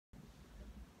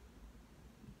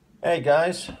Hey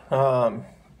guys,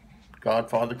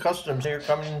 Godfather Customs here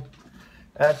coming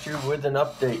at you with an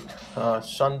update.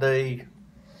 Sunday,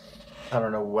 I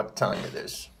don't know what time it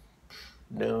is.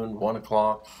 Noon, 1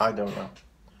 o'clock, I don't know.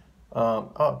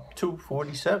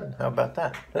 2:47, how about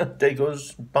that? Day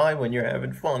goes by when you're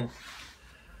having fun.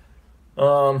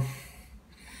 Um,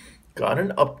 got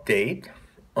an update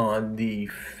on the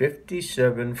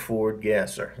 57 Ford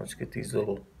Gasser. Let's get these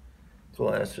little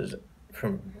glasses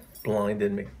from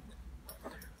blinding me.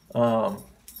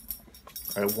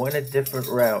 I went a different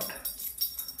route.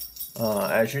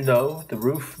 As you know, the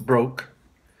roof broke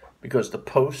because the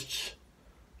posts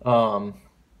were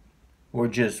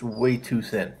just way too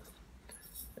thin.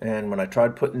 And when I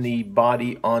tried putting the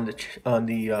body on the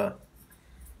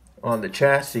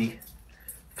chassis,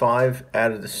 5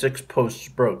 out of the 6 posts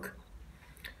broke.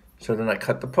 So then I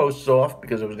cut the posts off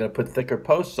because I was going to put thicker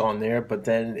posts on there, but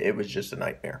then it was just a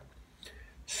nightmare.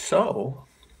 So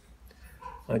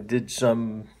I did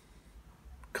some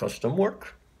custom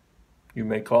work, you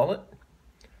may call it.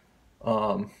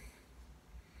 What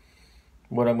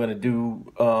I'm going to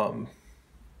do,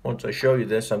 once I show you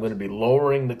this, I'm going to be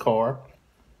lowering the car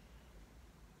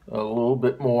a little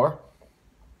bit more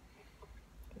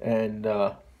and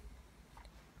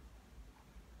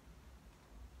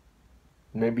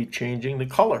maybe changing the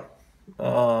color.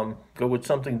 Go with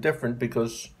something different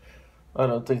because I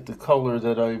don't think the color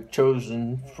that I've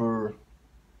chosen for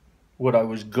what I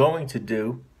was going to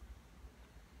do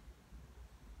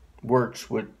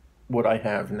works with what I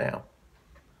have now.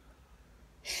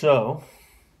 So,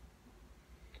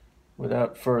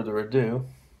 without further ado,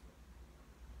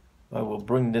 I will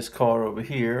bring this car over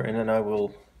here and then I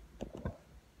will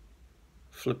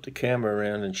flip the camera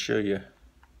around and show you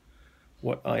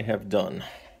what I have done.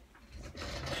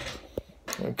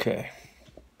 Okay.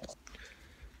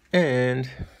 And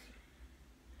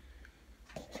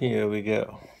here we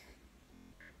go.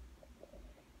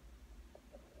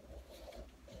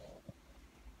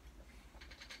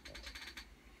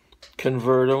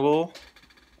 Convertible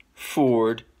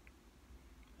Ford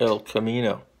El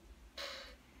Camino.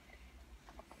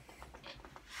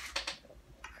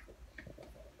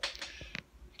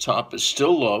 Top is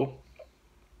still low.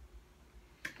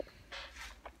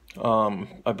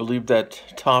 I believe that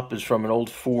top is from an old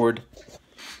Ford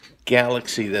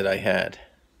Galaxy that I had.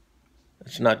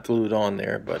 It's not glued on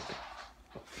there, but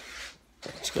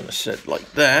it's going to sit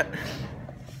like that.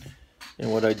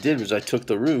 And what I did was I took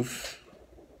the roof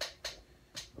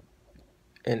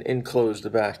and enclosed the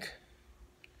back.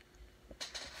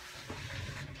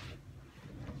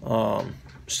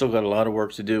 Still got a lot of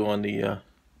work to do on the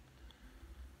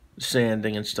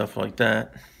sanding and stuff like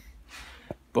that,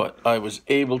 but I was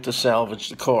able to salvage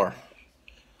the car.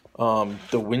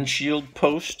 The windshield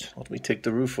post, let me take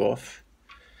the roof off.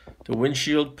 The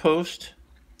windshield post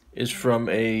is from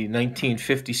a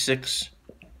 1956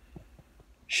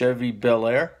 Chevy Bel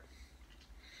Air.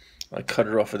 I cut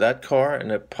it off of that car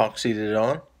and epoxied it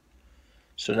on.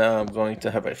 So now I'm going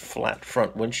to have a flat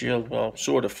front windshield. Well,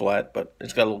 sort of flat, but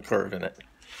it's got a little curve in it.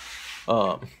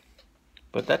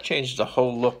 But that changed the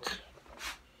whole look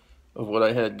of what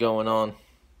I had going on.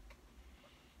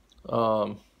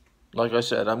 Like I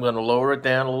said, I'm going to lower it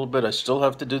down a little bit. I still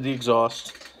have to do the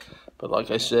exhaust. But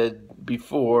like I said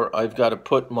before, I've got to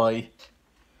put my...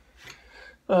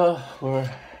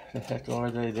 where the heck are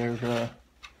they?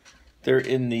 They're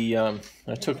in the...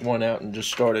 I took one out and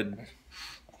just started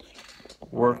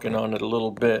working on it a little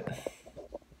bit.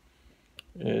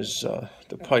 Is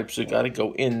the pipes have got to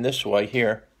go in this way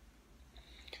here.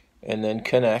 And then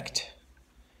connect.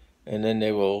 And then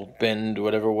they will bend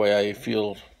whatever way I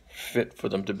feel fit for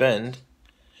them to bend,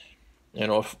 and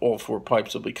all 4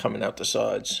 pipes will be coming out the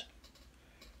sides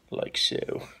like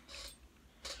so.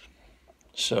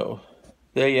 So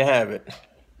there you have it,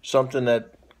 something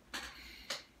that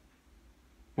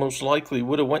most likely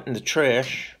would have went in the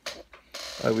trash.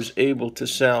 I was able to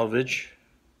salvage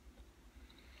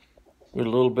with a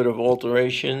little bit of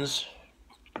alterations,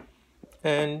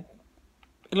 and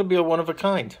it'll be a one of a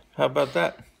kind. How about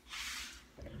that?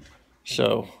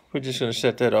 So we're just going to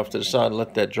set that off to the side and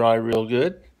let that dry real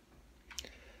good.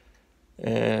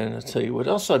 And I'll tell you what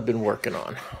else I've been working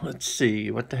on. Let's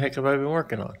see, what the heck have I been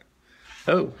working on?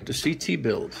 Oh, the CT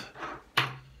build.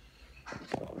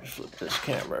 Let me flip this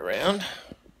camera around.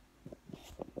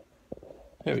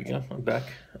 There we go, I'm back.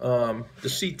 The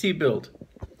CT build.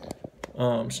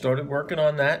 Started working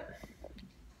on that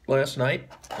last night.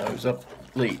 I was up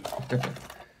late,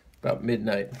 about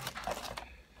midnight.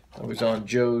 I was on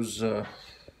Joe's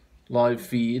live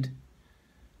feed,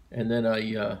 and then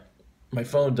my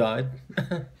phone died.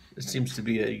 It seems to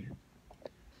be a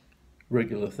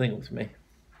regular thing with me.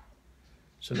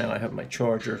 So now I have my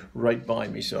charger right by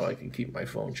me so I can keep my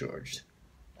phone charged.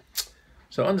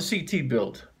 So on the CT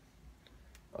build,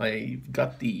 I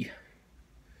got the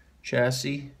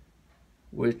chassis,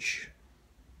 which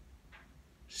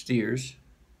steers.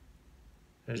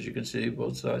 As you can see,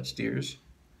 both sides steers.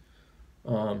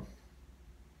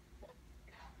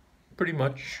 Pretty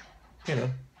much, you know,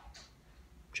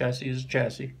 chassis is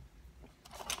chassis.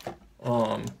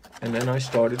 And then I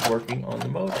started working on the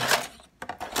motor.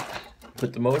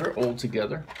 Put the motor all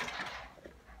together,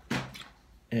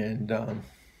 and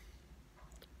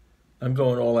I'm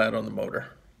going all out on the motor.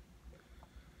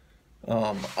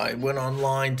 I went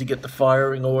online to get the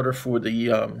firing order for the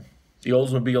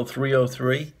Oldsmobile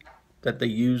 303 that they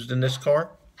used in this car,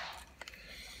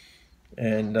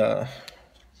 and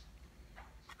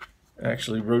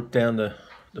actually wrote down the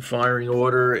firing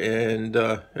order and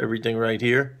everything right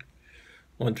here.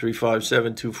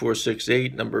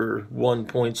 1357248, number 1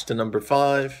 points to number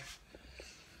 5.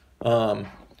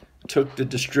 Took the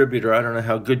distributor. I don't know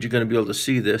how good you're going to be able to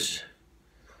see this,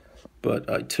 but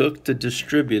I took the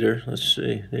distributor. Let's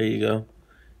see. There you go.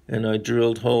 And I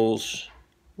drilled holes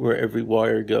where every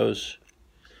wire goes,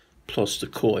 plus the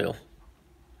coil.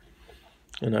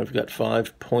 And I've got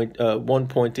 1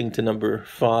 pointing to number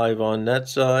 5 on that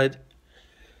side,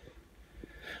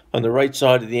 on the right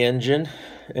side of the engine,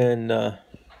 and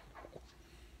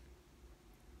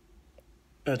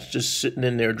that's just sitting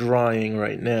in there drying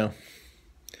right now.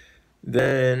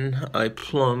 Then I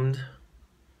plumbed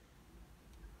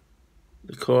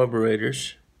the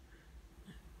carburetors,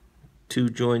 2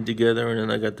 joined together, and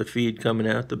then I got the feed coming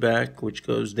out the back, which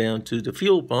goes down to the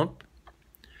fuel pump.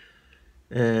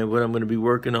 And what I'm going to be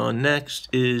working on next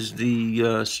is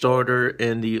the starter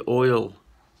and the oil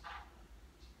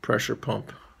pressure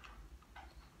pump,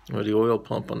 or the oil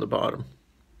pump on the bottom.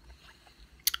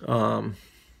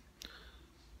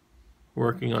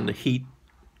 Working on the heat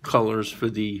colors for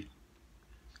the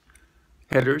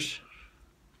headers.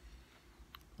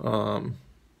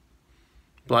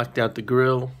 Blacked out the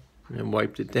grill and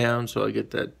wiped it down so I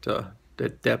get that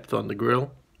depth on the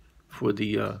grill for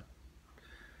the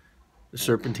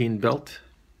serpentine belt.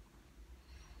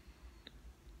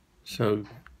 So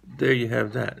there you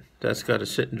have that. That's got to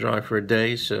sit and dry for a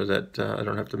day so that I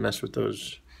don't have to mess with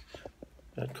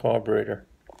that carburetor.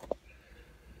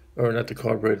 Or not the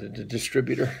carburetor, the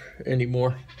distributor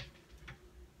anymore.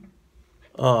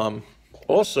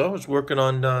 Also, I was working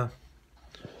on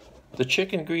the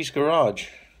chicken grease garage.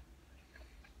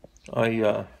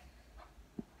 I'm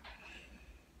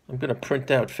going to print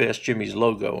out Fast Jimmy's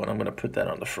logo, and I'm going to put that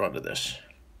on the front of this.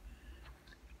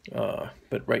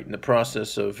 But right in the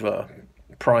process of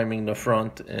priming the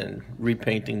front and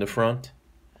repainting the front.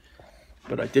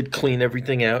 But I did clean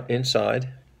everything out inside.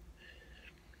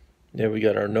 There we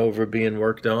got our Nova being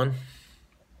worked on.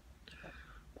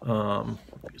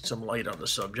 Get some light on the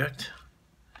subject.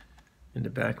 In the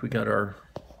back we got our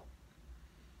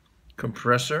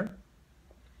compressor,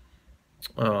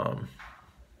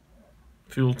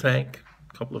 fuel tank,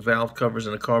 a couple of valve covers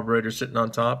and a carburetor sitting on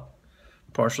top,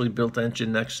 partially built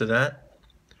engine next to that,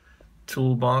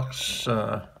 toolbox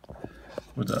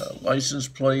with a license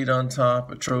plate on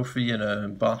top, a trophy, and a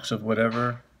box of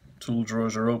whatever. Tool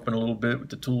drawers are open a little bit with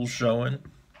the tools showing.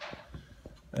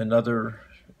 Another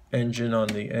engine on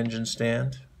the engine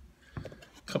stand.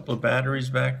 A couple of batteries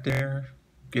back there.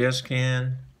 Gas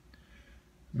can.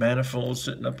 Manifold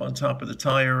sitting up on top of the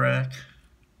tire rack.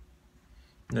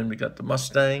 And then we got the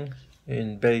Mustang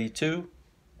in Bay 2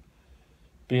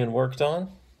 being worked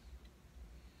on.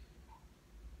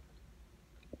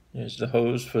 There's the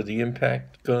hose for the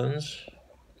impact guns.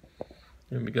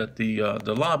 And we got the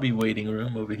lobby waiting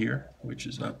room over here, which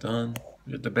is not done.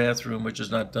 We got the bathroom, which is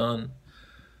not done.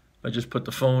 I just put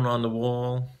the phone on the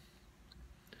wall.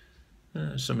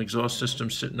 Some exhaust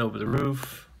systems sitting over the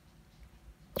roof.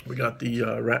 We got the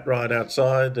rat rod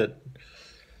outside that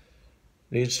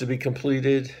needs to be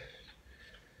completed.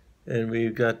 And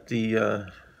we've got the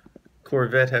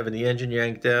Corvette having the engine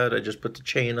yanked out. I just put the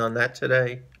chain on that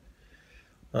today.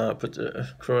 Put the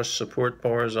cross support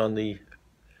bars on the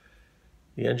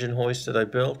engine hoist that I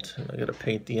built. I got to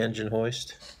paint the engine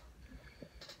hoist.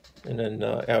 And then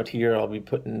out here I'll be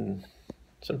putting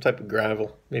some type of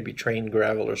gravel, maybe train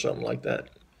gravel or something like that,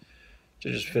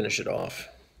 to just finish it off.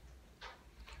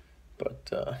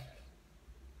 But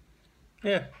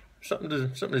yeah, something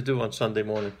to do on Sunday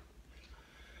morning.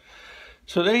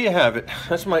 So there you have it.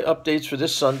 That's my updates for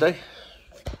this Sunday.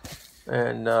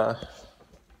 And I'll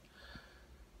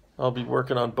be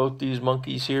working on both these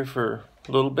monkeys here for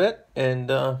a little bit. And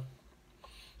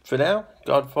for now,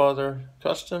 Godfather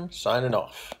Custom signing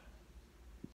off.